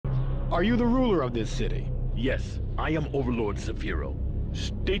Are you the ruler of this city? Yes, I am Overlord Zafiro.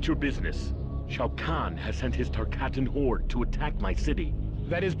 State your business. Shao Kahn has sent his Tarkatan horde to attack my city.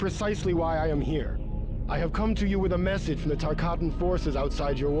 That is precisely why I am here. I have come to you with a message from the Tarkatan forces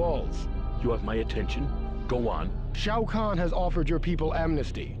outside your walls. You have my attention. Go on. Shao Kahn has offered your people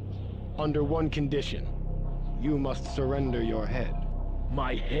amnesty. Under one condition. You must surrender your head.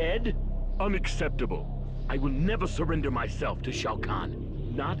 My head? Unacceptable. I will never surrender myself to Shao Kahn.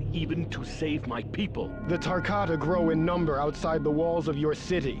 Not even to save my people. The Tarkata grow in number outside the walls of your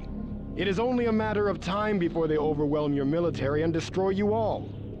city. It is only a matter of time before they overwhelm your military and destroy you all.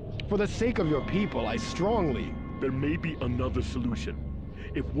 For the sake of your people, I strongly... There may be another solution.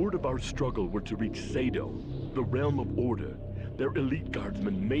 If word of our struggle were to reach Sado, the realm of order, their elite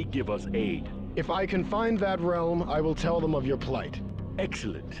guardsmen may give us aid. If I can find that realm, I will tell them of your plight.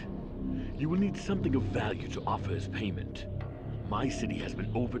 Excellent. You will need something of value to offer as payment. My city has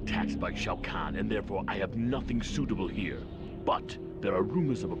been overtaxed by Shao Kahn, and therefore I have nothing suitable here. But there are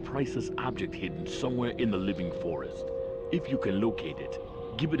rumors of a priceless object hidden somewhere in the living forest. If you can locate it,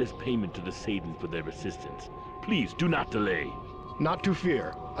 give it as payment to the Saidens for their assistance. Please do not delay. Not to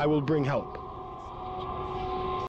fear. I will bring help.